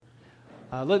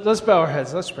Let's bow our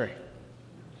heads. Let's pray.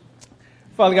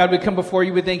 Father God, we come before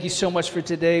you. We thank you so much for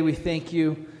today. We thank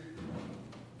you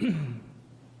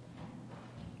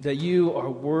that you are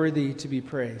worthy to be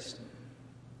praised.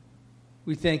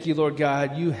 We thank you, Lord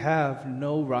God, you have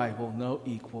no rival, no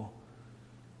equal.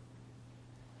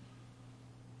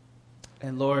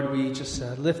 And Lord, we just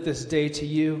lift this day to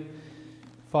you.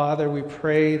 Father, we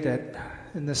pray that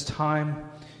in this time,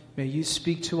 may you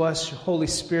speak to us. Your Holy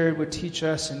Spirit would teach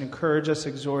us and encourage us,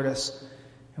 exhort us.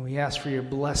 And we ask for your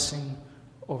blessing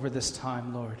over this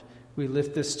time, Lord. We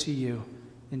lift this to you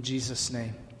in Jesus'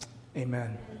 name.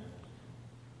 Amen.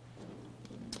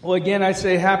 Well, again, I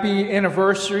say happy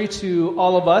anniversary to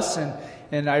all of us,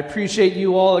 and I appreciate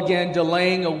you all, again,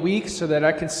 delaying a week so that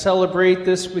I can celebrate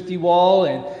this with you all.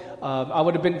 And I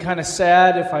would have been kind of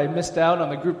sad if I missed out on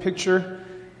the group picture,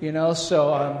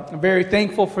 so I'm very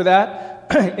thankful for that.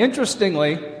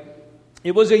 Interestingly,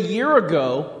 it was a year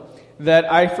ago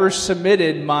that I first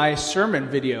submitted my sermon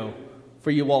video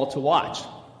for you all to watch.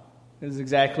 It was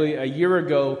exactly a year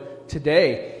ago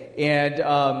today. And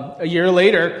a year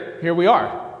later, here we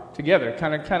are together.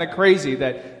 Kind of crazy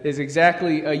that is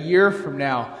exactly a year from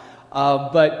now.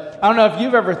 But I don't know if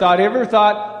you've ever thought,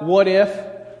 what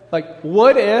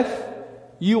if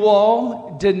you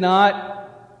all did not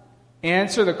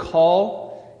answer the call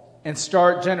and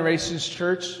start Generations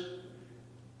Church?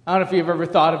 I don't know if you've ever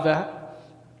thought of that.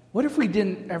 What if we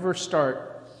didn't ever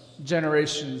start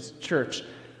Generations Church?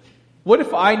 What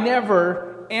if I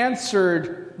never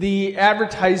answered the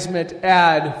advertisement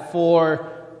ad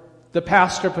for the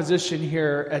pastor position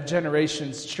here at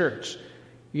Generations Church?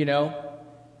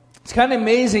 It's kind of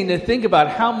amazing to think about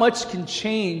how much can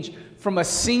change from a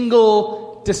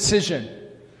single decision,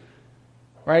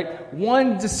 right?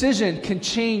 One decision can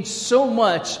change so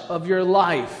much of your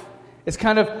life. It's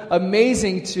kind of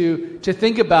amazing to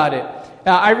think about it.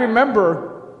 Now, I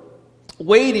remember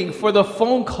waiting for the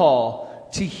phone call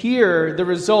to hear the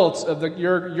results of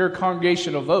your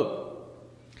congregational vote.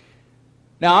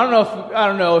 Now, I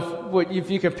don't know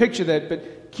if you can picture that,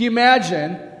 but can you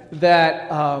imagine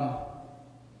that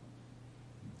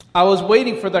I was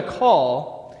waiting for the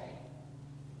call,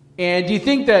 and do you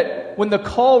think that when the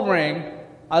call rang,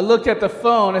 I looked at the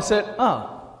phone and said,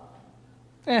 I'll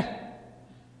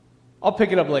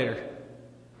pick it up later.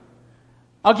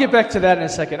 I'll get back to that in a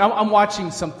second. I'm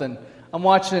watching something. I'm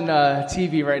watching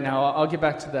TV right now. I'll get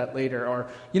back to that later. Or,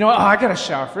 I got to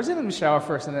shower first. Let me shower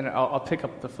first, and then I'll pick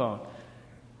up the phone.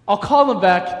 I'll call them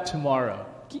back tomorrow.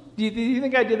 Do you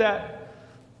think I did that?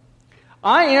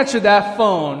 I answered that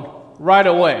phone right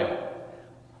away.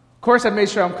 Of course, I made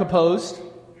sure I'm composed,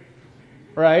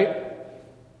 right?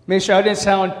 Made sure I didn't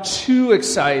sound too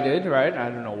excited, right? I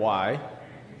don't know why.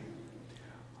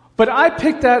 But I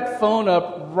picked that phone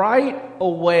up right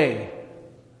away.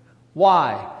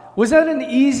 Why? Was that an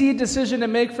easy decision to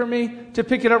make for me, to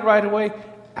pick it up right away?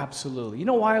 Absolutely. You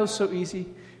know why it was so easy?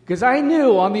 Because I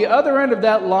knew on the other end of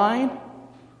that line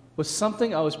was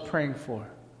something I was praying for,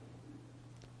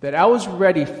 that I was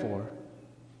ready for.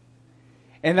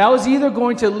 And that was either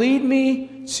going to lead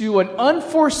me to an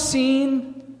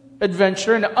unforeseen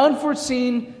adventure, an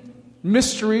unforeseen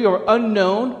mystery or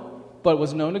unknown, but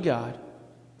was known to God,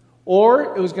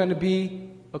 or it was going to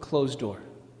be a closed door.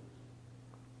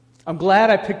 I'm glad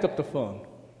I picked up the phone.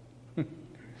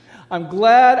 I'm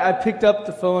glad I picked up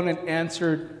the phone and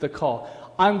answered the call.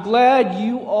 I'm glad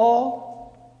you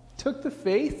all took the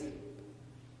faith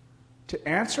to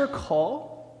answer a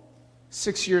call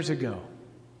 6 years ago.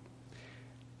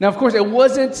 Now, of course, it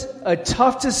wasn't a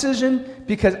tough decision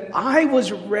because I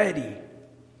was ready.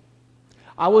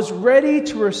 I was ready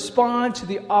to respond to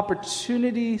the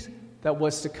opportunities that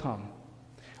was to come.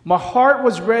 My heart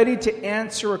was ready to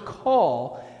answer a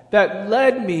call that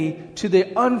led me to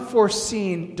the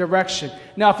unforeseen direction.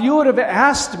 Now, if you would have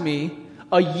asked me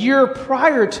a year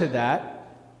prior to that,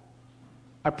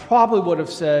 I probably would have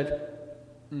said,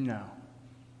 no,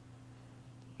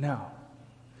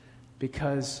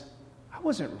 because I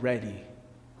wasn't ready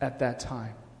at that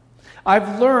time.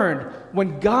 I've learned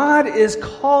when God is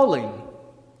calling,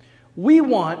 we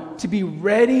want to be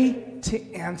ready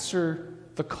to answer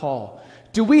the call.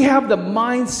 Do we have the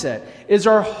mindset? Is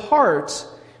our heart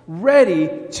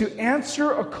ready to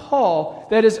answer a call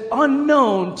that is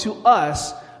unknown to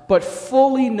us, but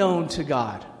fully known to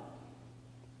God?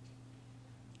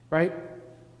 Right?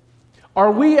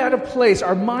 Are we at a place,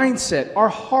 our mindset, our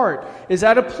heart is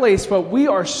at a place where we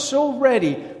are so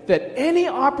ready that any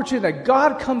opportunity that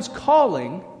God comes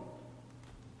calling,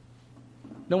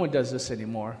 no one does this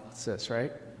anymore. It's this,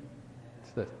 right?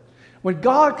 It's this. When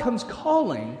God comes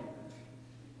calling,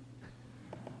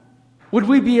 would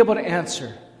we be able to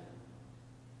answer?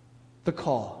 the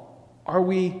call? Are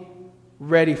we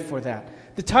ready for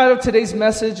that? The title of today's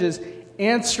message is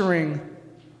Answering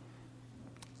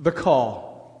the Call.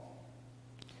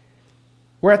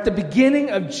 We're at the beginning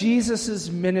of Jesus'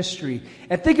 ministry.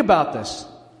 And think about this.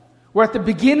 We're at the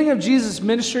beginning of Jesus'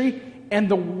 ministry, and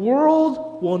the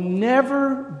world will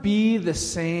never be the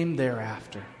same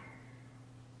thereafter.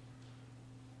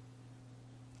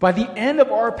 By the end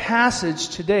of our passage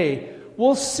today,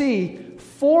 we'll see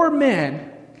 4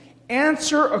 men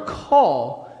answer a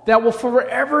call that will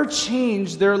forever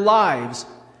change their lives.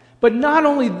 But not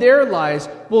only their lives,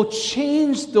 will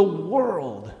change the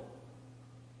world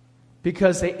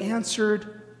because they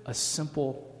answered a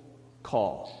simple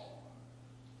call.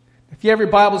 If you have your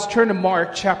Bibles, turn to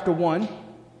Mark chapter 1.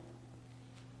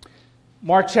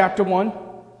 Mark chapter 1.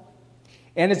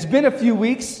 And it's been a few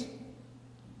weeks,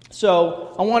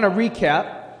 so I want to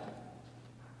recap.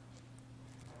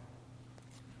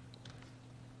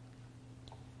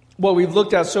 What we've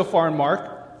looked at so far in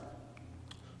Mark.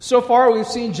 So far, we've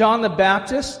seen John the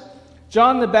Baptist.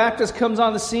 John the Baptist comes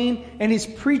on the scene, and he's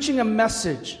preaching a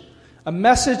message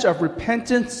of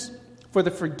repentance for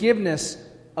the forgiveness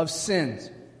of sins.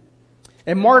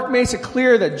 And Mark makes it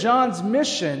clear that John's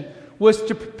mission was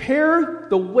to prepare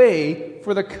the way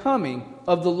for the coming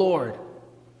of the Lord.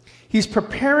 He's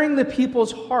preparing the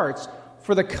people's hearts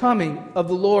for the coming of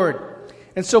the Lord.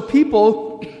 And so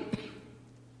people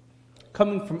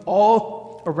coming from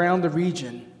all around the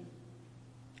region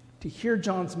to hear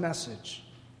John's message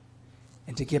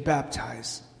and to get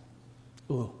baptized.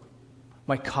 Ooh,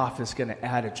 my cough is going to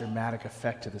add a dramatic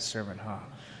effect to the sermon, huh?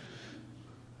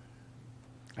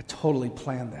 I totally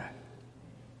planned that.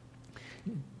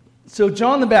 So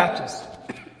John the Baptist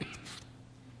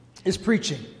is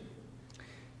preaching.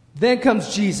 Then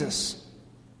comes Jesus.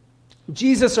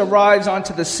 Jesus arrives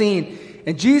onto the scene,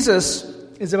 and Jesus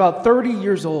is about 30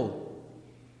 years old.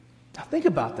 Now think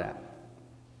about that.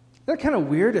 Isn't that kind of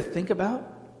weird to think about?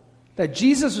 That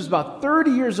Jesus was about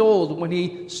 30 years old when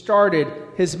he started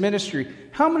his ministry.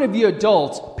 How many of you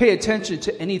adults pay attention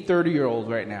to any 30-year-old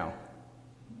right now?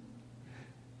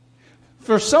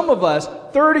 For some of us,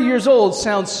 30 years old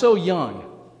sounds so young.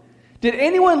 Did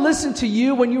anyone listen to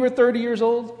you when you were 30 years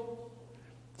old?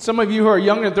 Some of you who are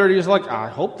younger than 30 years are like, I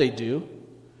hope they do.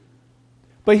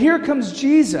 But here comes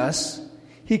Jesus.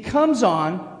 He comes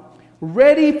on,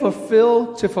 ready to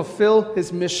fulfill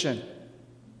his mission.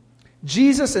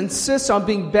 Jesus insists on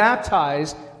being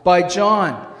baptized by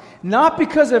John, not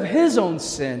because of his own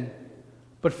sin,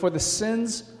 but for the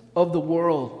sins of the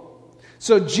world.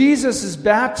 So Jesus'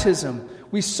 baptism,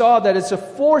 we saw that it's a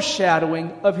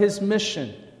foreshadowing of his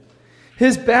mission.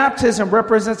 His baptism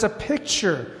represents a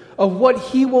picture of what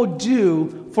he will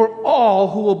do for all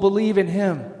who will believe in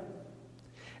him.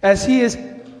 As he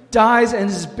dies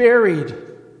and is buried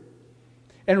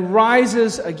and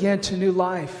rises again to new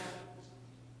life.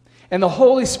 And the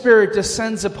Holy Spirit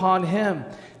descends upon him.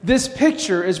 This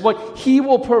picture is what he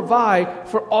will provide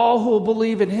for all who will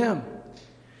believe in him.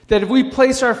 That if we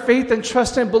place our faith and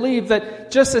trust and believe that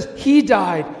just as he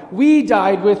died, we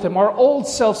died with him. Our old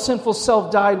self, sinful self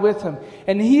died with him.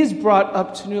 And he is brought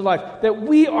up to new life. That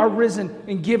we are risen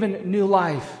and given new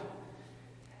life.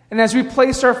 And as we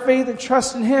place our faith and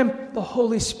trust in him, the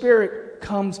Holy Spirit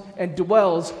comes and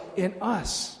dwells in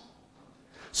us.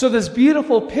 So this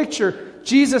beautiful picture,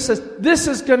 Jesus says, this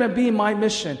is going to be my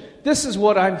mission. This is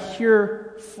what I'm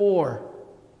here for.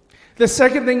 The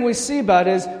second thing we see about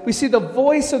it is we see the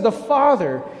voice of the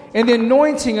Father and the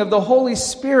anointing of the Holy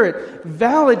Spirit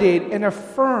validate and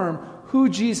affirm who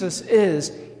Jesus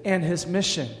is and his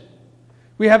mission.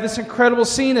 We have this incredible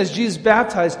scene as Jesus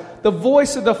baptized. The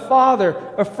voice of the Father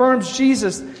affirms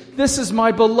Jesus. This is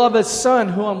my beloved Son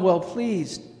who I'm well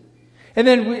pleased. And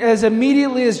then as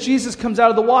immediately as Jesus comes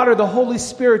out of the water, the Holy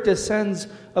Spirit descends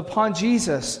upon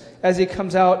Jesus as he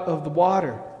comes out of the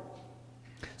water.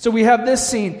 So we have this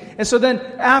scene. And so then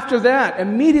after that,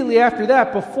 immediately after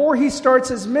that, before he starts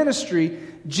his ministry,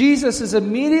 Jesus is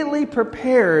immediately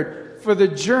prepared for the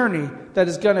journey that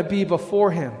is going to be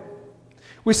before him.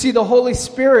 We see the Holy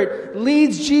Spirit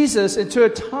leads Jesus into a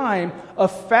time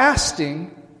of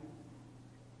fasting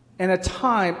and a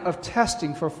time of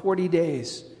testing for 40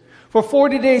 days. For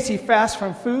 40 days he fasts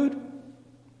from food,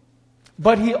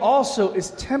 but he also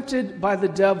is tempted by the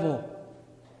devil.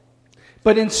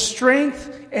 But in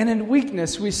strength and in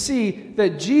weakness, we see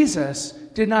that Jesus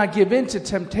did not give in to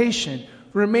temptation,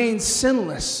 remained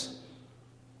sinless.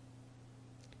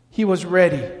 He was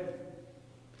ready.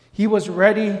 He was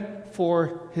ready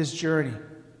for his journey.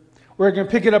 We're going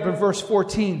to pick it up in verse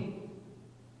 14.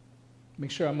 Make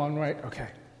sure I'm on right. Okay.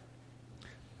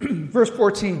 Verse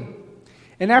 14.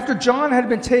 And after John had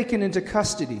been taken into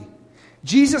custody,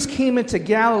 Jesus came into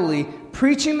Galilee,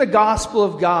 preaching the gospel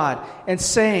of God and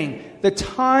saying, "The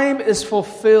time is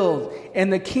fulfilled,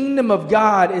 and the kingdom of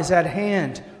God is at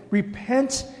hand.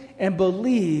 Repent and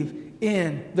believe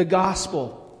in the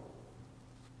gospel."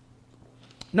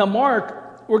 Now,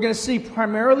 Mark, we're going to see,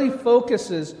 primarily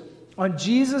focuses on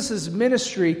Jesus'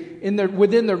 ministry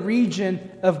within the region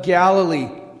of Galilee.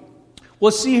 We'll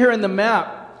see here in the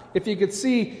map, if you could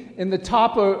see in the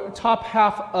top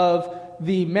half of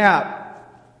the map,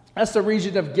 that's the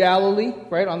region of Galilee,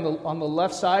 right, on the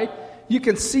left side. You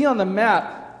can see on the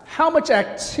map how much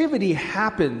activity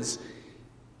happens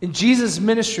in Jesus'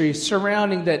 ministry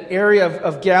surrounding that area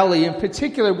of Galilee. In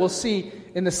particular, we'll see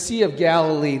in the Sea of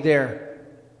Galilee there.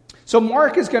 So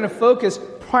Mark is going to focus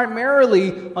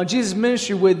primarily on Jesus'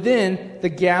 ministry within the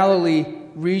Galilee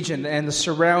region and the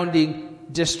surrounding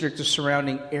district, the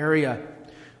surrounding area.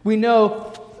 We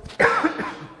know,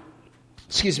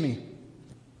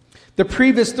 the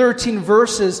previous 13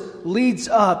 verses leads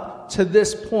up to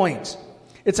this point.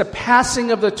 It's a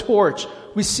passing of the torch.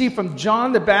 We see from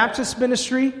John the Baptist's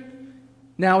ministry,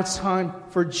 now it's time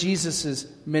for Jesus'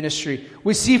 ministry.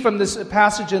 We see from this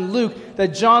passage in Luke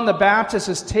that John the Baptist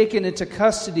is taken into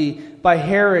custody by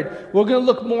Herod. We're going to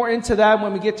look more into that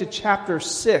when we get to chapter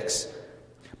 6.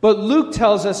 But Luke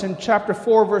tells us in chapter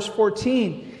 4, verse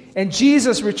 14, "And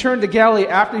Jesus returned to Galilee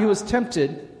after he was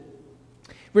tempted,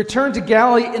 returned to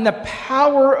Galilee in the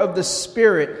power of the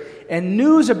Spirit, and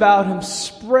news about him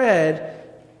spread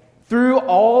through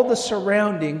all the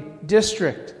surrounding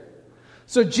district."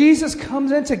 So Jesus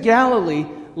comes into Galilee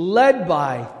led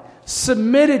by,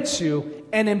 submitted to,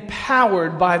 and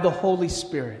empowered by the Holy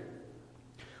Spirit.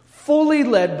 Fully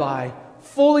led by,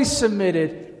 fully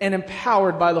submitted, and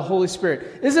empowered by the Holy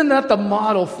Spirit. Isn't that the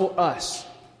model for us,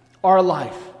 our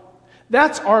life?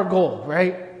 That's our goal,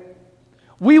 right?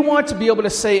 We want to be able to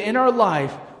say in our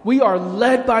life, we are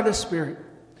led by the Spirit,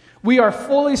 we are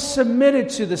fully submitted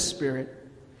to the Spirit,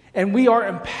 and we are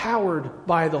empowered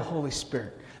by the Holy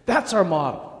Spirit. That's our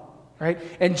model, right?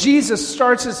 And Jesus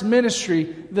starts his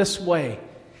ministry this way.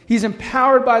 He's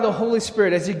empowered by the Holy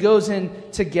Spirit as he goes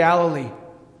into Galilee.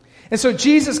 And so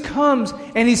Jesus comes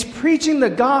and he's preaching the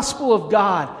gospel of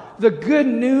God, the good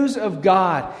news of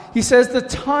God. He says the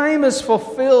time is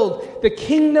fulfilled. The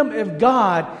kingdom of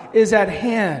God is at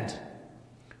hand.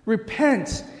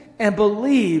 Repent and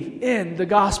believe in the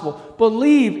gospel.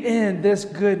 Believe in this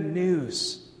good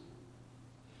news.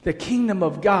 The kingdom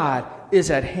of God is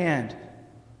at hand.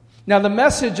 Now, the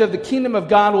message of the kingdom of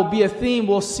God will be a theme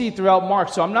we'll see throughout Mark.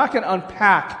 So I'm not going to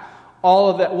unpack all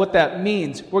of that, what that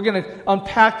means. We're going to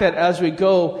unpack that as we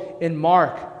go in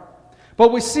Mark.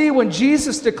 But we see when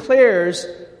Jesus declares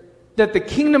that the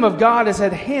kingdom of God is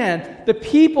at hand, the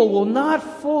people will not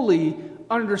fully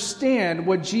understand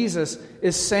what Jesus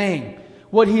is saying,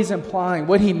 what he's implying,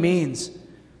 what he means.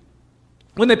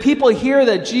 When the people hear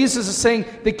that Jesus is saying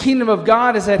the kingdom of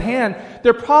God is at hand,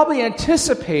 they're probably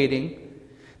anticipating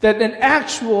that an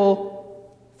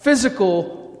actual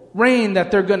physical reign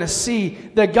that they're going to see,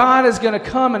 that God is going to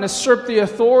come and usurp the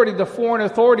authority, the foreign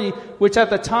authority, which at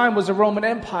the time was the Roman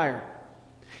Empire.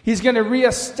 He's going to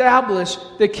reestablish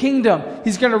the kingdom.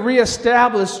 He's going to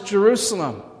reestablish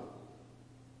Jerusalem.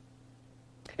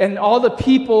 And all the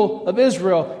people of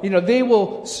Israel, they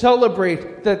will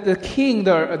celebrate that the king,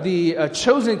 the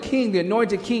chosen king, the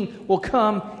anointed king, will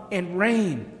come and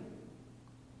reign.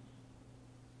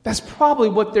 That's probably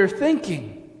what they're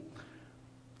thinking.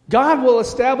 God will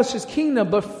establish his kingdom,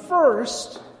 but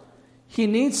first, he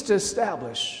needs to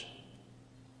establish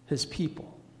his people.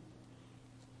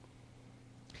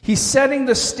 He's setting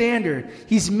the standard.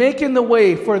 He's making the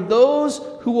way for those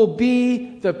who will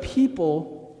be the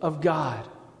people of God.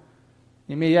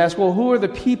 You may ask, well, who are the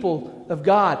people of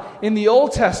God? In the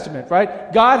Old Testament,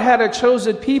 right? God had a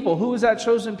chosen people. Who was that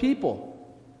chosen people?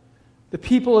 The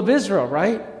people of Israel,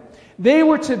 right? They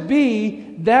were to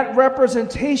be that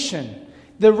representation,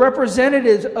 the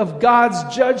representatives of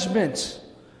God's judgment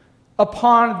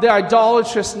upon the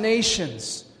idolatrous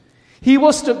nations. They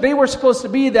were supposed to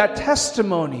be that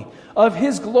testimony of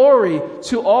his glory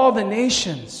to all the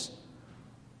nations.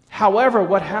 However,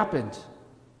 what happened?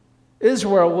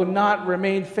 Israel will not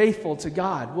remain faithful to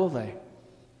God, will they?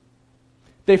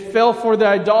 They fell for the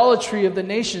idolatry of the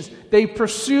nations. They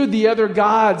pursued the other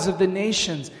gods of the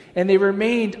nations, and they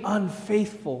remained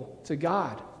unfaithful to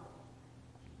God.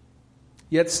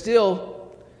 Yet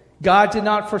still, God did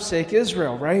not forsake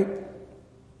Israel, right?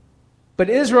 But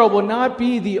Israel will not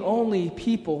be the only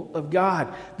people of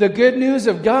God. The good news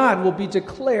of God will be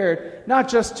declared not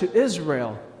just to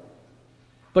Israel,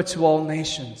 but to all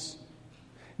nations.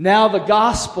 Now the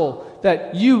gospel,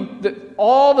 that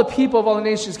all the people of all the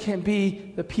nations can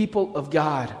be the people of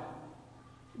God,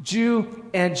 Jew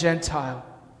and Gentile.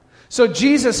 So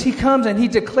Jesus, he comes and he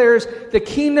declares the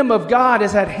kingdom of God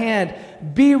is at hand.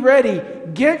 Be ready.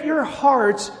 Get your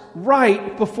hearts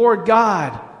right before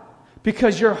God,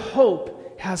 because your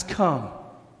hope has come.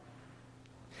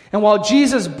 And while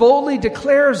Jesus boldly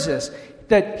declares this,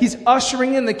 that he's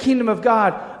ushering in the kingdom of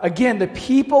God, again, the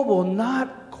people will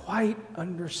not quite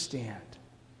understand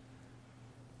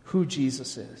who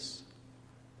Jesus is.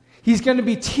 He's going to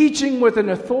be teaching with an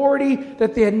authority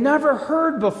that they had never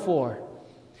heard before.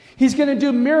 He's going to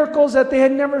do miracles that they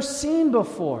had never seen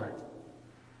before.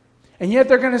 And yet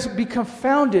they're going to be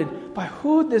confounded by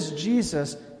who this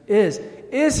Jesus is.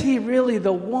 Is he really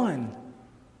the one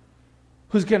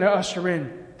who's going to usher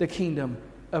in the kingdom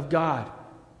of God?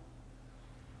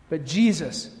 But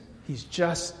Jesus, he's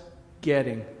just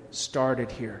getting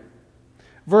started here.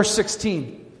 Verse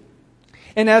 16.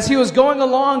 And as he was going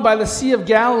along by the Sea of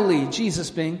Galilee, Jesus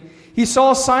being, he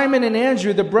saw Simon and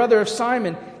Andrew, the brother of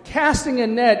Simon, casting a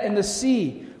net in the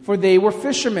sea, for they were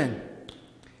fishermen.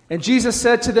 And Jesus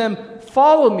said to them,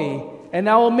 "Follow me, and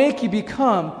I will make you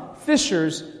become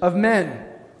fishers of men."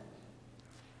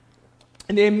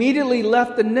 And they immediately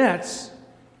left the nets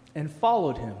and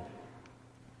followed him.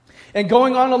 And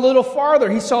going on a little farther,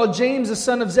 he saw James, the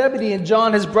son of Zebedee, and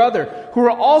John, his brother, who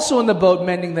were also in the boat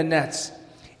mending the nets.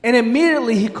 And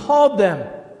immediately he called them.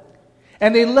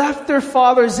 And they left their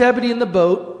father Zebedee in the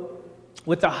boat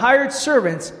with the hired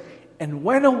servants and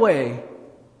went away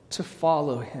to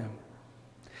follow him.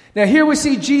 Now here we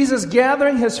see Jesus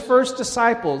gathering his first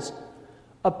disciples,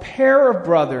 a pair of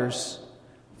brothers,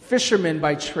 fishermen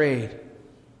by trade.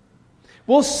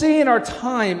 We'll see in our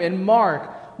time in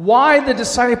Mark why the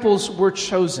disciples were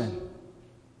chosen.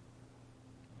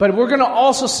 But we're going to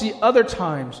also see other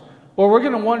times where we're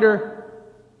going to wonder,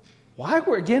 why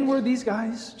were these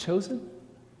guys chosen?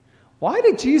 Why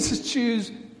did Jesus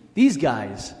choose these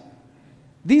guys?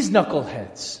 These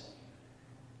knuckleheads?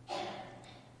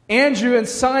 Andrew and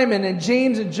Simon and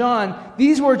James and John,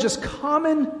 these were just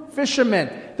common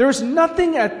fishermen. There's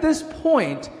nothing at this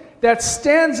point that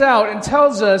stands out and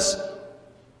tells us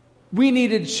we need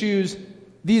to choose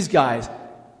these guys.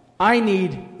 I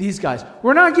need these guys.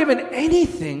 We're not given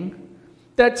anything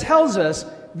that tells us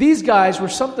these guys were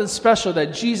something special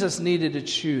that Jesus needed to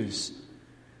choose.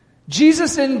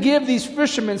 Jesus didn't give these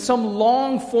fishermen some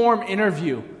long-form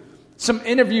interview, some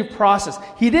interview process.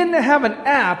 He didn't have an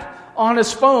app on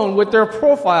his phone with their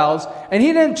profiles, and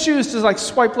he didn't choose to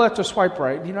swipe left or swipe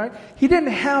right. You know, he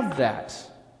didn't have that,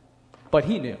 but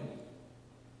he knew.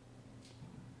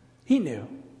 He knew.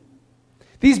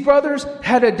 These brothers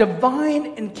had a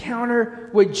divine encounter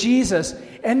with Jesus,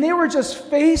 and they were just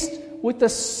faced with a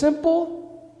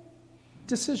simple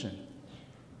decision.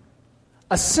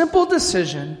 A simple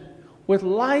decision with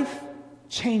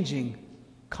life-changing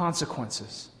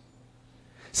consequences.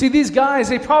 See, these guys,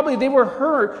 they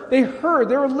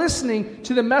were listening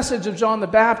to the message of John the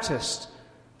Baptist.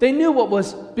 They knew what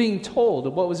was being told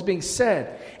and what was being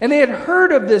said. And they had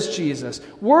heard of this Jesus.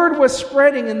 Word was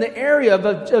spreading in the area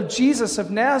of Jesus of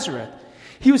Nazareth.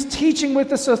 He was teaching with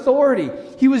this authority.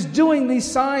 He was doing these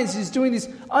signs. He's doing these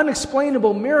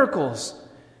unexplainable miracles.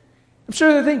 I'm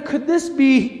sure they think, could this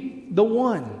be the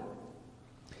one?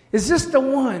 Is this the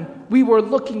one we were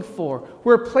looking for?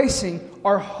 We're placing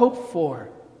our hope for.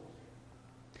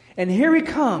 And here he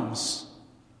comes,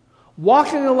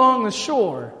 walking along the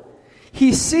shore.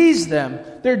 He sees them.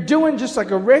 They're doing just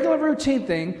like a regular routine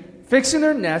thing, fixing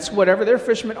their nets, whatever, they're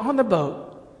fishermen on the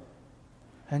boat.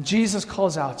 And Jesus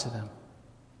calls out to them,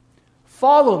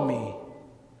 "Follow me,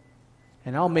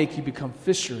 and I'll make you become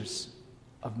fishers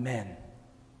of men."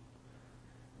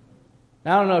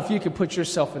 Now, I don't know if you could put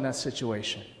yourself in that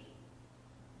situation.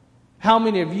 How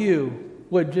many of you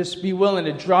would just be willing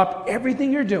to drop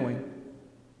everything you're doing,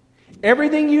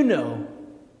 everything you know,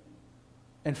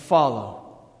 and follow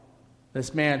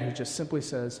this man who just simply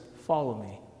says, "Follow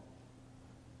me,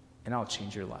 and I'll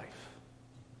change your life"?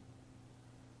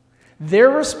 Their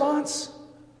response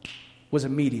was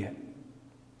immediate.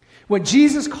 When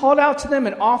Jesus called out to them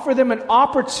and offered them an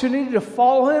opportunity to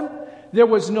follow him, there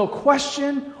was no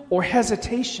question or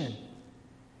hesitation.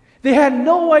 They had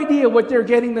no idea what they're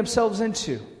getting themselves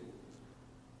into.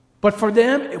 But for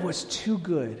them, it was too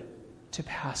good to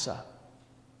pass up.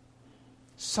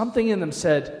 Something in them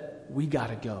said, we got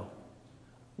to go.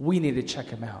 We need to check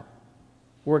him out.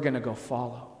 We're going to go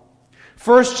follow.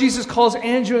 First, Jesus calls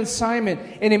Andrew and Simon,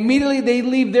 and immediately they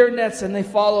leave their nets and they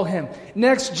follow him.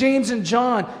 Next, James and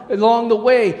John, along the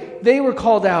way, they were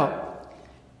called out.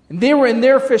 And they were in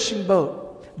their fishing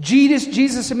boat.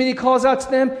 Jesus immediately calls out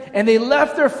to them, and they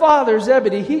left their father,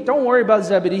 Zebedee. Don't worry about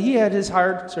Zebedee. He had his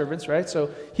hired servants, right?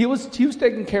 So he was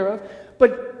taken care of.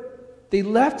 But they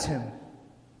left him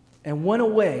and went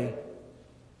away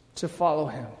to follow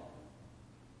him.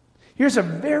 Here's a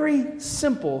very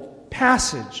simple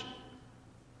passage.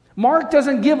 Mark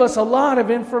doesn't give us a lot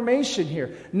of information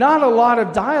here, not a lot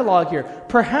of dialogue here.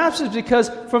 Perhaps it's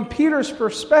because from Peter's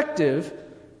perspective,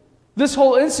 this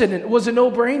whole incident was a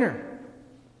no-brainer.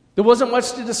 There wasn't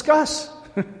much to discuss.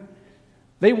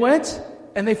 They went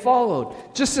and they followed.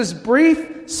 Just this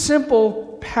brief,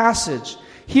 simple passage.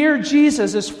 Here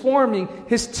Jesus is forming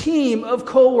his team of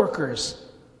co-workers.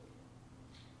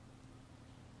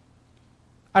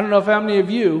 I don't know if how many of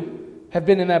you have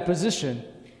been in that position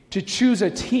to choose a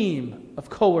team of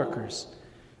co-workers.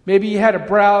 Maybe you had to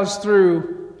browse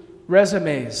through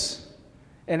resumes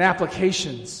and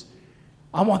applications.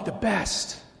 I want the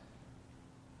best.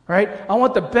 Right? I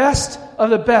want the best of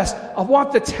the best. I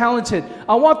want the talented.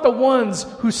 I want the ones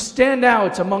who stand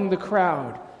out among the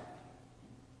crowd.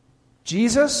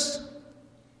 Jesus,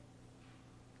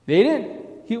 they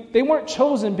weren't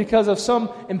chosen because of some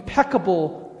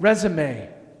impeccable resume.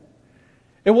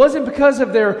 It wasn't because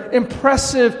of their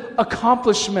impressive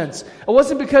accomplishments. It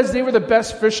wasn't because they were the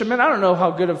best fishermen. I don't know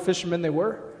how good of fishermen they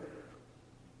were.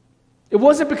 It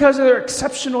wasn't because of their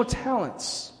exceptional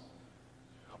talents.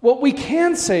 What we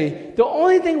can say, the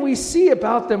only thing we see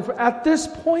about them at this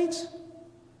point,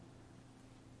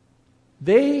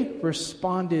 they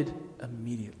responded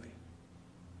immediately.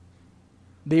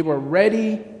 They were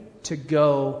ready to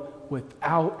go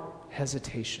without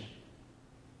hesitation.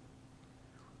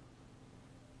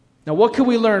 Now, what can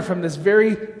we learn from this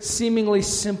very seemingly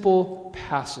simple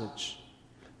passage?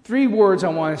 3 words I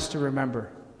want us to remember.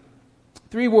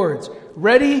 3 words.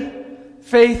 Ready,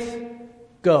 faith,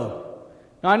 go.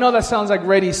 Now, I know that sounds like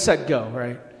ready, set, go,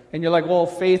 right? And you're like, well,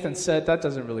 faith and set, that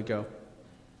doesn't really go.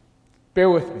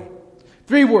 Bear with me.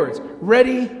 3 words.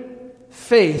 Ready,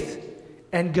 faith,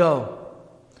 and go.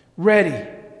 Ready.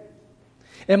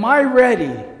 Am I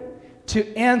ready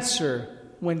to answer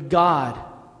when God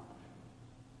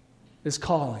is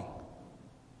calling?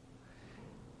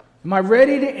 Am I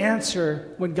ready to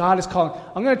answer when God is calling?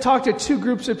 I'm going to talk to 2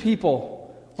 groups of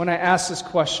people when I ask this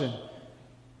question.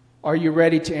 Are you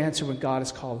ready to answer when God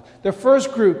is calling? The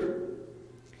first group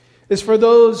is for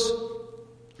those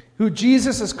who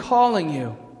Jesus is calling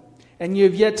you and you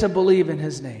have yet to believe in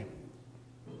his name.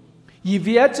 You've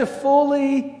yet to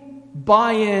fully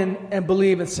buy in and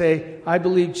believe and say, I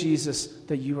believe, Jesus,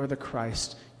 that you are the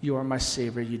Christ. You are my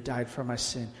Savior. You died for my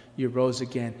sin. You rose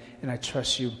again, and I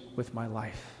trust you with my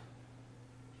life.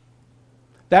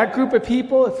 That group of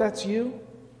people, if that's you,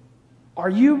 are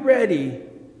you ready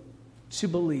to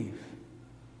believe?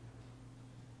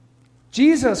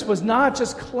 Jesus was not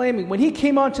just claiming, when he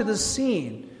came onto the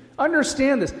scene,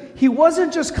 understand this, he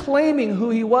wasn't just claiming who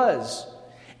he was.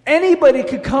 Anybody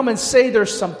could come and say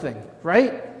there's something,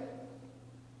 right?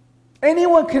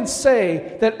 Anyone can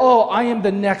say that, oh, I am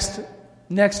the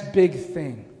next big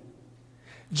thing.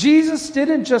 Jesus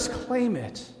didn't just claim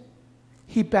it.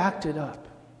 He backed it up.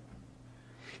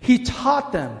 He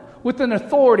taught them with an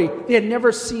authority they had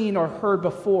never seen or heard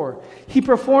before. He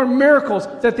performed miracles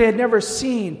that they had never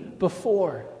seen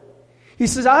before. He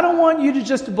says, I don't want you to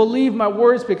just believe my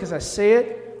words because I say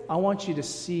it. I want you to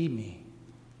see me.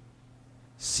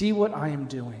 See what I am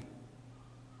doing.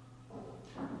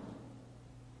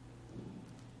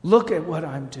 Look at what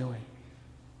I'm doing.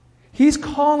 He's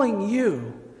calling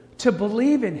you to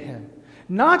believe in him.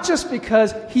 Not just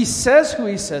because he says who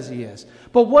he says he is,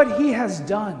 but what he has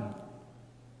done.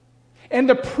 And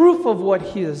the proof of what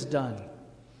he has done.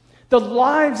 The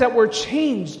lives that were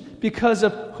changed because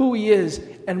of who he is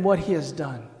and what he has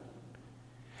done.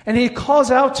 And he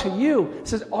calls out to you,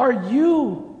 says, are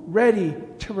you ready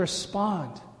to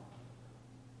respond?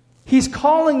 He's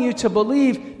calling you to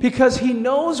believe because he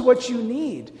knows what you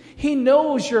need. He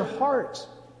knows your heart.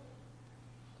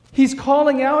 He's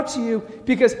calling out to you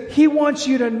because he wants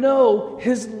you to know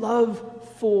his love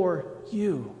for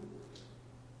you.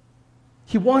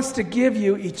 He wants to give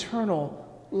you eternal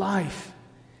life.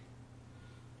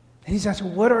 And he's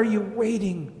asking, what are you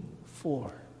waiting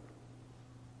for?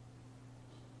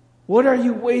 What are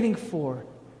you waiting for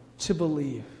to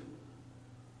believe?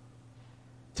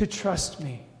 To trust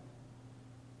me?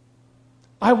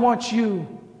 I want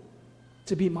you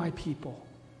to be my people.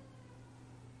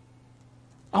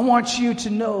 I want you to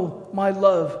know my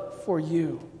love for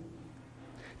you.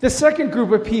 The second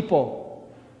group of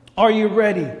people, are you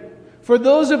ready? For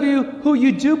those of you who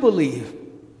you do believe,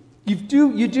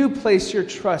 you do place your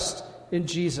trust in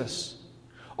Jesus.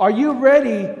 Are you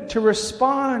ready to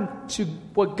respond to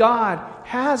what God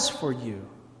has for you?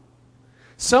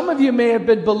 Some of you may have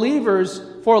been believers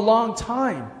for a long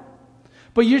time,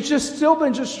 but you've just still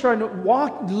been just trying to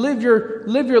live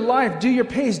your life, do your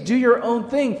pace, do your own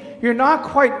thing. You're not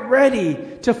quite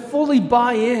ready to fully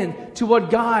buy in to what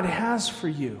God has for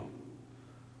you.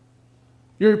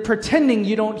 You're pretending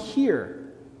you don't hear.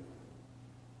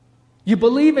 You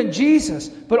believe in Jesus,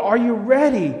 but are you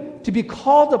ready to be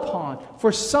called upon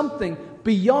for something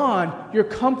beyond your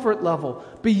comfort level,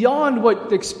 beyond what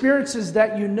the experiences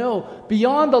that you know,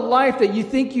 beyond the life that you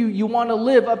think you want to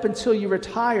live up until you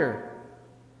retire?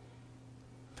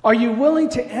 Are you willing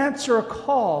to answer a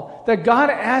call that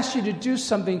God asks you to do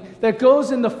something that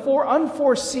goes in the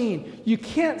unforeseen? You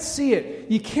can't see it.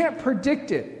 You can't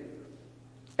predict it.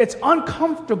 It's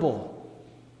uncomfortable.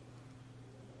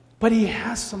 But He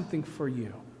has something for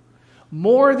you.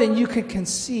 More than you can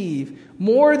conceive,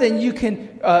 more than you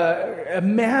can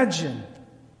imagine.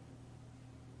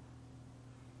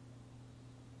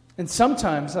 And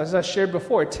sometimes, as I shared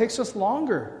before, it takes us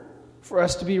longer for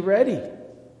us to be ready.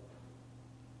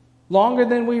 Longer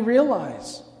than we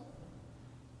realize.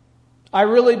 I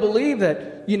really believe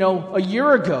that, a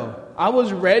year ago, I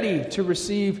was ready to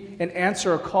receive and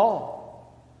answer a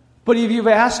call. But if you've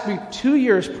asked me 2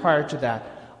 years prior to that,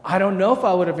 I don't know if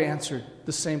I would have answered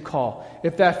the same call.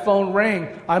 If that phone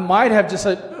rang, I might have just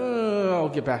said, I'll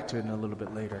get back to it in a little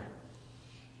bit later.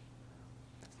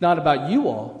 It's not about you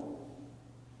all.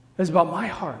 It's about my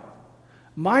heart,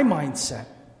 my mindset.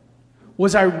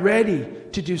 Was I ready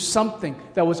to do something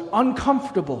that was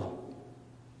uncomfortable,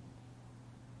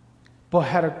 but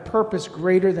had a purpose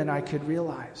greater than I could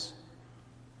realize?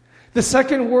 The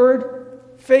second word,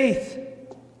 faith.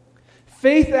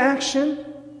 Faith action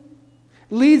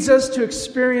leads us to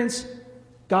experience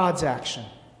God's action.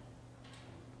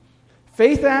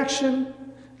 Faith action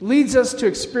leads us to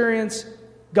experience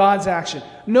God's action.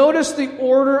 Notice the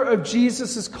order of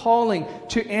Jesus' calling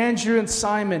to Andrew and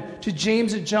Simon, to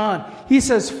James and John. He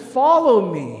says,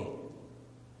 "Follow me,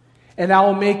 and I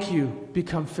will make you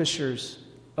become fishers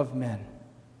of men."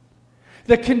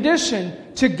 The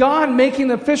condition to God making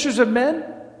them fishers of men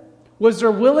was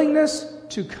their willingness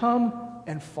to come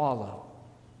and follow.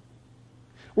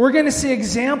 We're going to see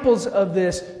examples of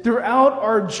this throughout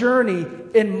our journey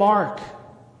in Mark,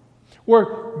 where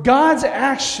God's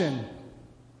action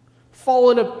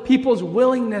followed up people's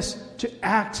willingness to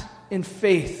act in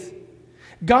faith.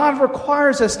 God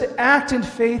requires us to act in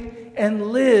faith and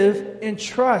live in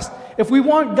trust. If we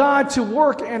want God to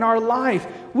work in our life,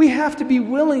 we have to be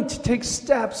willing to take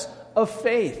steps of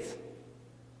faith.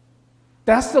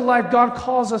 That's the life God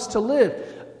calls us to live.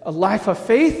 A life of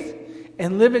faith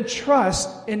and live in trust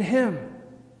in Him.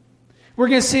 We're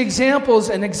going to see examples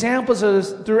of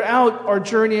this throughout our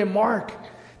journey in Mark.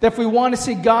 That if we want to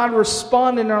see God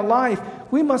respond in our life,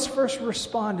 we must first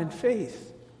respond in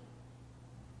faith.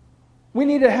 We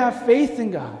need to have faith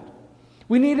in God.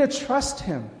 We need to trust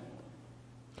Him.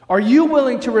 Are you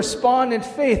willing to respond in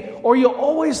faith, or are you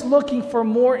always looking for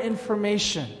more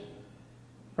information?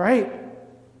 Right?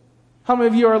 How many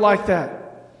of you are like that?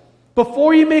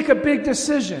 Before you make a big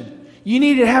decision, you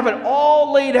need to have it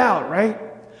all laid out, right?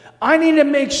 I need to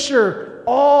make sure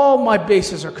all my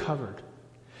bases are covered.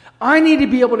 I need to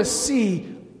be able to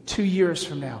see 2 years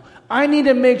from now. I need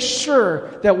to make sure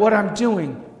that what I'm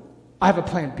doing, I have a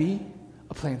plan B,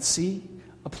 a plan C,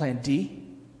 a plan D,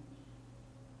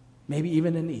 maybe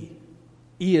even an E.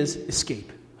 E is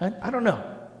escape. I don't know.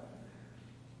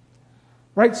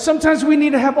 Right? Sometimes we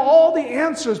need to have all the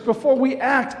answers before we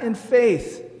act in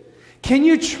faith. Can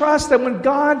you trust that when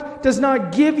God does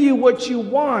not give you what you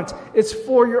want, it's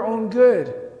for your own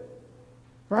good?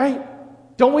 Right?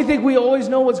 Don't we think we always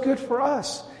know what's good for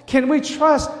us? Can we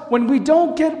trust when we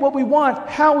don't get what we want,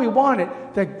 how we want it,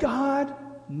 that God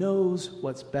knows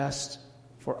what's best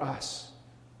for us?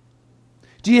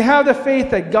 Do you have the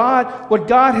faith that what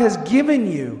God has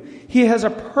given you, He has a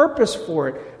purpose for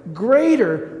it,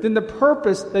 greater than the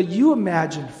purpose that you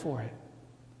imagined for it?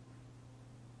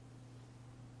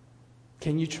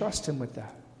 Can you trust Him with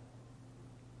that?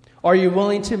 Are you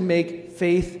willing to make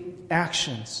faith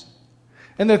actions?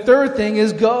 And the third thing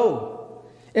is go.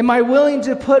 Am I willing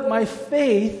to put my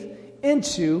faith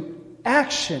into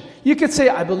action? You could say,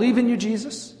 I believe in you,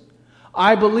 Jesus.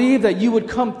 I believe that you would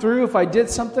come through if I did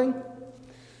something.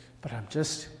 But I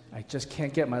just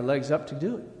can't get my legs up to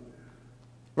do it.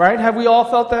 Right? Have we all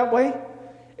felt that way?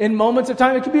 In moments of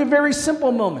time, it could be a very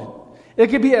simple moment. It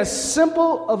could be as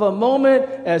simple of a moment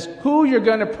as who you're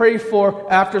going to pray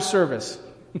for after service.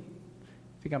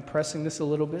 Think I'm pressing this a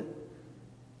little bit?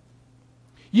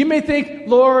 You may think,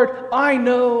 Lord, I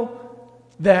know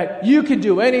that you can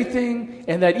do anything,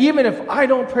 and that even if I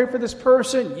don't pray for this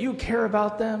person, you care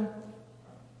about them.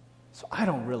 So I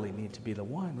don't really need to be the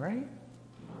one, right?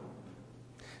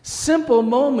 Simple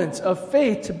moments of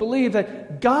faith to believe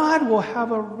that God will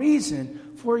have a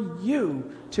reason for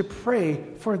you to pray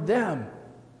for them.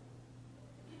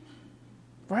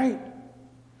 Right?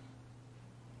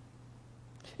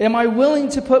 Am I willing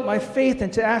to put my faith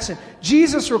into action?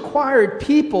 Jesus required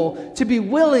people to be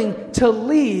willing to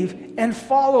leave and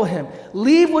follow him.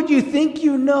 Leave what you think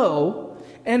you know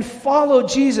and follow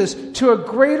Jesus to a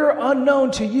greater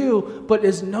unknown to you, but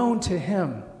is known to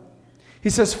him. He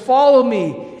says, follow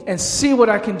me and see what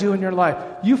I can do in your life.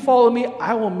 You follow me,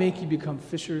 I will make you become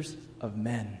fishers of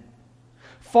men.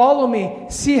 Follow me,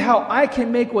 see how I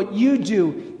can make what you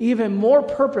do even more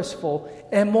purposeful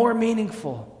and more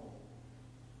meaningful.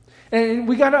 And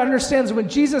we got to understand that when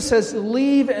Jesus says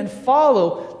leave and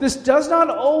follow, this does not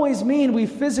always mean we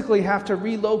physically have to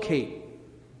relocate.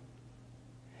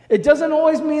 It doesn't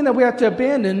always mean that we have to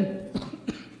abandon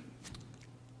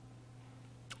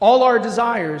all our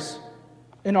desires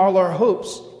and all our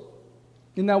hopes.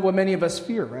 Isn't that what many of us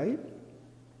fear, right?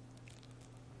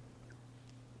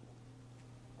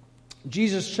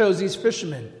 Jesus chose these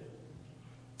fishermen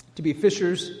to be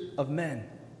fishers of men.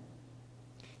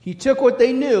 He took what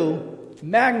they knew,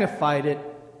 magnified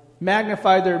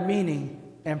their meaning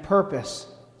and purpose.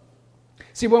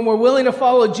 See, when we're willing to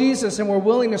follow Jesus and we're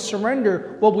willing to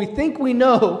surrender what we think we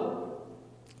know,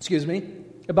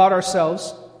 about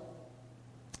ourselves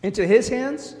into his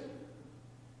hands,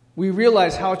 we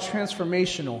realize how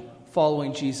transformational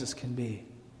following Jesus can be.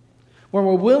 When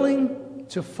we're willing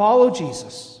to follow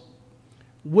Jesus,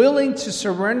 willing to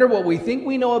surrender what we think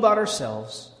we know about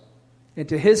ourselves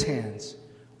into his hands,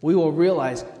 we will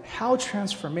realize how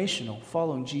transformational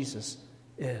following Jesus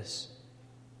is.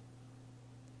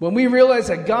 When we realize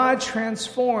that God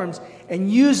transforms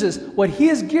and uses what he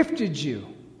has gifted you,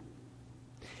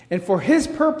 and for his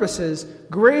purposes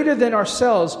greater than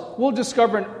ourselves, we'll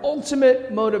discover an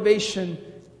ultimate motivation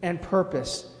and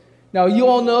purpose. Now, you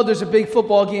all know there's a big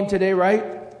football game today, right?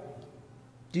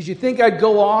 Did you think I'd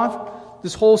go off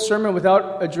this whole sermon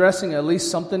without addressing at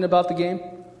least something about the game?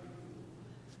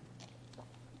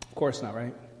 Of course not,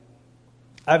 right?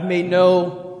 I've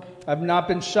not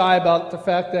been shy about the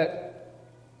fact that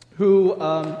who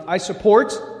I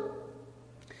support.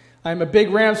 I'm a big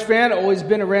Rams fan, always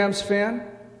been a Rams fan.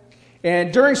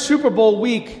 And during Super Bowl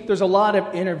week, there's a lot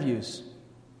of interviews.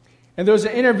 And there was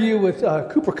an interview with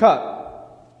Cooper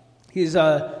Kupp. He's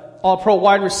an all-pro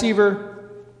wide receiver.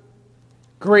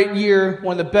 Great year,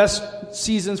 one of the best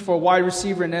seasons for a wide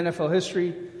receiver in NFL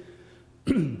history.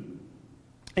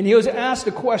 And he was asked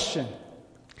a question.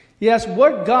 He asked,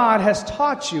 what God has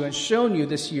taught you and shown you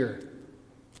this year?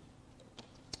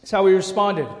 That's how he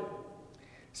responded.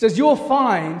 He says, you will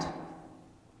find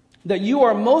that you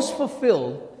are most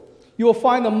fulfilled, you will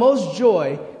find the most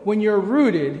joy when you're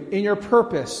rooted in your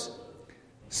purpose,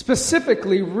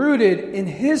 specifically rooted in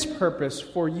his purpose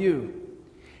for you.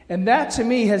 And that to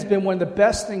me has been one of the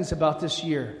best things about this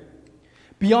year.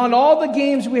 Beyond all the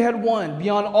games we had won,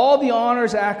 beyond all the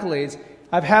honors, accolades,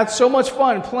 I've had so much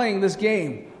fun playing this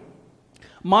game.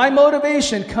 My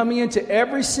motivation coming into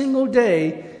every single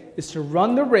day is to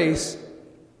run the race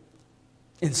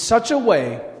in such a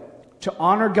way to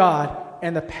honor God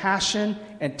and the passion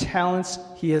and talents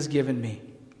he has given me.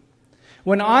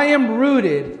 When I am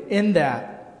rooted in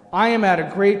that, I am at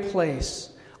a great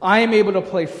place. I am able to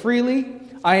play freely.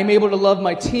 I am able to love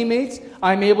my teammates.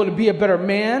 I am able to be a better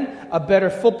man, a better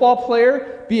football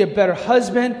player, be a better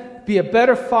husband, be a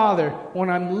better father when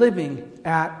I'm living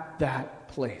at that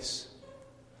place.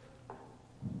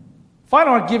 If I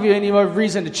don't give you any more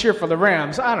reason to cheer for the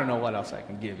Rams, I don't know what else I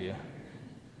can give you.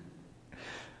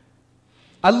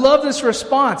 I love this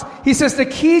response. He says the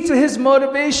key to his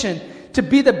motivation to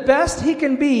be the best he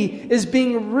can be is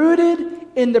being rooted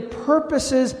in the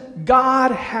purposes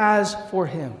God has for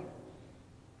him.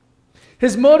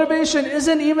 His motivation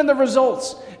isn't even the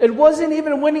results. It wasn't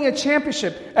even winning a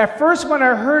championship. At first, when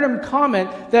I heard him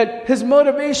comment that his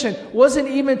motivation wasn't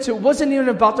even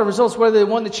about the results, whether they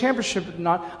won the championship or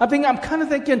not, I'm kind of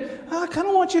thinking, I kind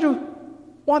of want you to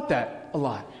want that a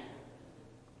lot.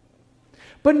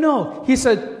 But no, he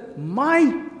said,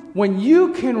 when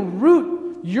you can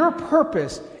root your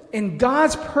purpose in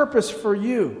God's purpose for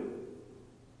you,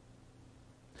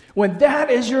 when that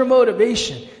is your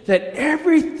motivation, that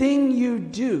everything you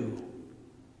do,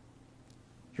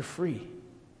 you're free.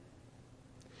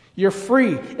 You're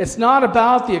free. It's not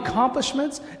about the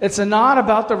accomplishments. It's not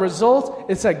about the results.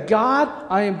 It's that, God,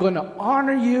 I am going to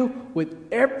honor you with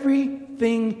everything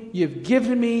everything you've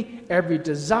given me, every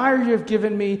desire you've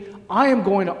given me, I am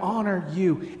going to honor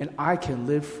you, and I can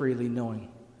live freely knowing.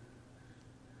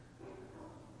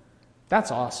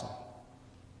 That's awesome.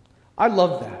 I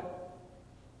love that.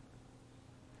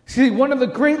 See, one of the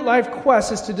great life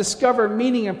quests is to discover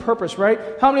meaning and purpose, right?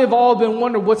 How many have all been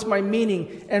wondering, what's my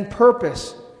meaning and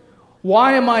purpose?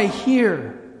 Why am I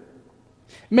here?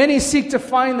 Many seek to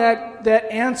find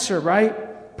that answer,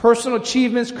 right? Personal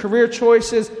achievements, career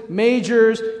choices,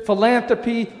 majors,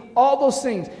 philanthropy, all those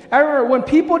things. I remember when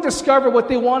people discover what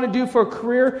they want to do for a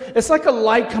career, it's like a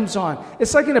light comes on.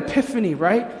 It's like an epiphany,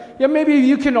 right? Yeah, maybe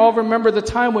you can all remember the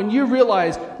time when you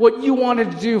realized what you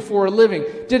wanted to do for a living.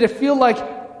 Did it feel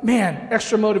like, man,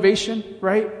 extra motivation,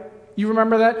 right? You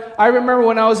remember that? I remember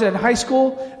when I was in high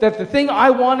school that the thing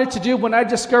I wanted to do when I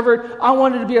discovered I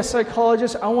wanted to be a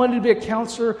psychologist, I wanted to be a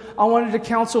counselor, I wanted to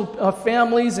counsel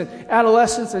families and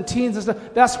adolescents and teens and stuff.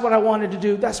 That's what I wanted to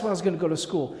do. That's what I was going to go to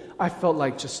school. I felt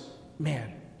like just,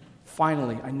 man,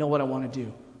 finally, I know what I want to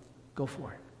do. Go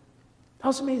for it. That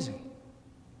was amazing.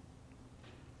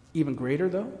 Even greater,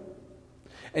 though,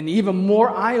 an even more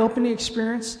eye-opening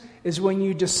experience is when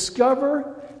you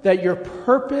discover that your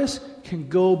purpose can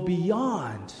go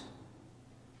beyond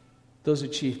those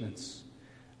achievements,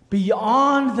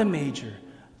 beyond the major,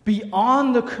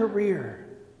 beyond the career,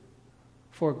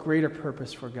 for a greater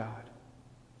purpose for God.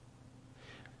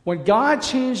 When God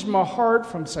changed my heart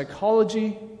from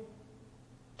psychology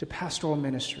to pastoral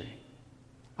ministry,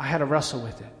 I had to wrestle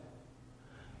with it.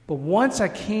 But once I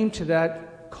came to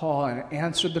that call and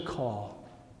answered the call,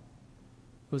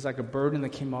 it was like a burden that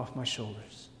came off my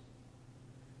shoulders.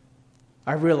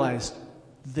 I realized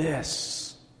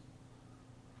this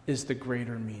is the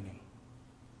greater meaning,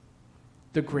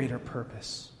 the greater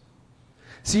purpose.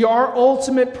 See, our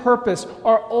ultimate purpose,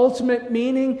 our ultimate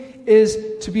meaning is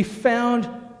to be found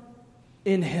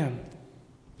in Him,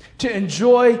 to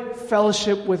enjoy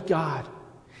fellowship with God.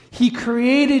 He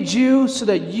created you so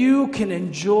that you can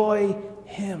enjoy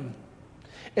Him.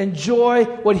 Enjoy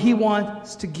what He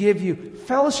wants to give you.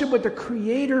 Fellowship with the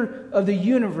Creator of the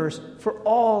universe for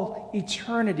all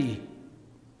eternity.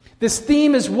 This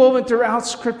theme is woven throughout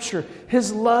Scripture.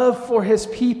 His love for His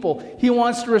people. He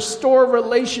wants to restore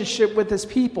relationship with His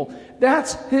people.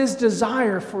 That's His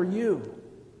desire for you.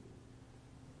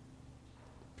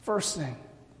 First thing.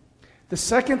 The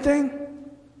second thing,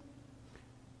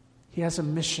 He has a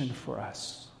mission for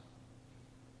us.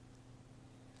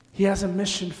 He has a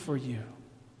mission for you.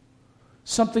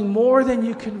 Something more than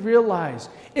you can realize.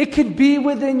 It could be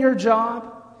within your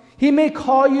job. He may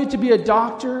call you to be a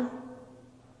doctor.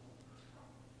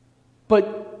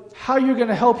 But how you're going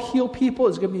to help heal people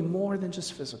is going to be more than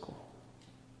just physical.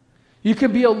 You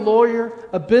can be a lawyer,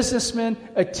 a businessman,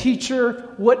 a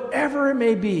teacher, whatever it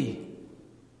may be.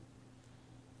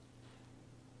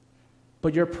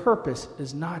 But your purpose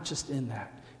is not just in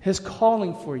that. His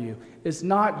calling for you is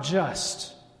not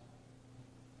just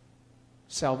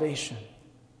salvation.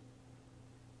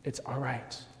 It's all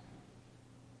right.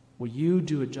 Will you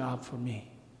do a job for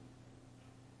me?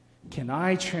 Can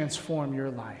I transform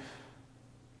your life?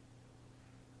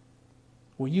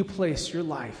 Will you place your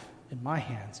life in my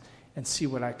hands and see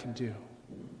what I can do?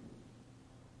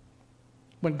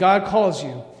 When God calls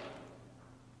you,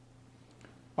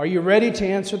 are you ready to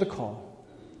answer the call?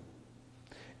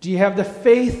 Do you have the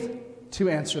faith to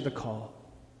answer the call?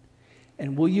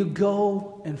 And will you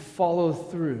go and follow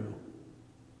through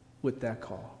with that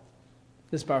call?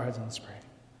 Let's bow our heads and let's pray.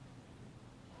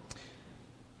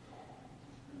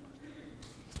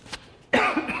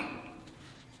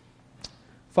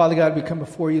 Father God, we come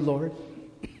before you, Lord.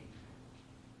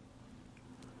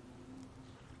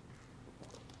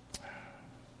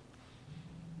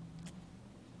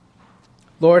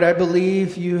 Lord, I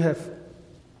believe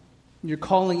you're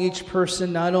calling each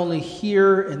person not only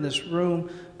here in this room,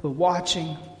 but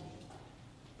watching.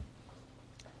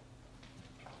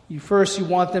 You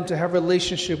want them to have a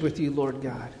relationship with you, Lord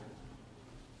God.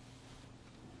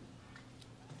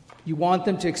 You want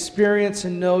them to experience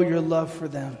and know your love for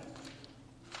them.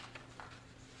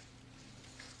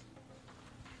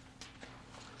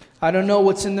 I don't know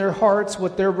what's in their hearts,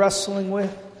 what they're wrestling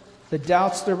with, the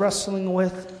doubts they're wrestling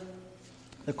with,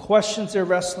 the questions they're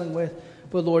wrestling with,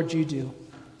 but Lord, you do.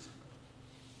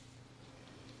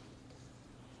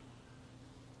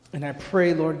 And I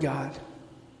pray, Lord God,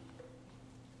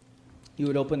 you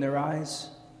would open their eyes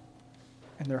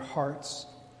and their hearts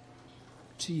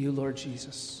to you, Lord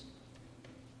Jesus.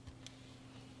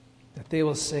 That they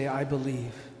will say, I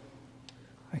believe.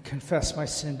 I confess my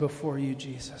sin before you,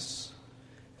 Jesus,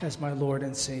 as my Lord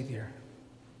and Savior.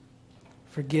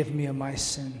 Forgive me of my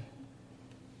sin.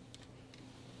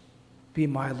 be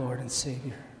my Lord and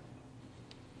Savior.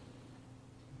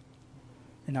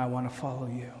 And I want to follow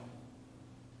you.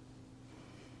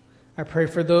 I pray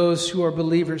for those who are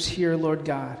believers here, Lord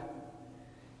God.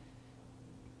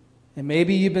 And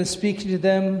maybe you've been speaking to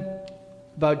them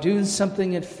about doing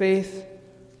something in faith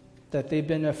that they've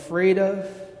been afraid of,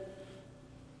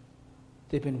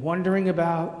 they've been wondering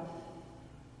about.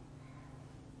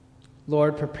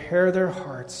 Lord, prepare their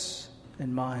hearts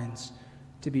and minds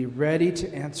to be ready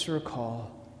to answer a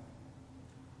call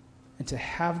and to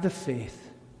have the faith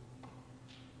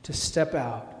to step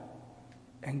out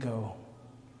and go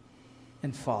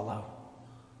and follow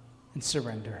and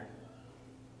surrender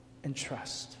and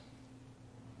trust.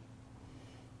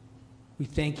 We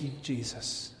thank you,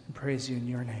 Jesus, and praise you in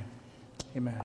your name. Amen.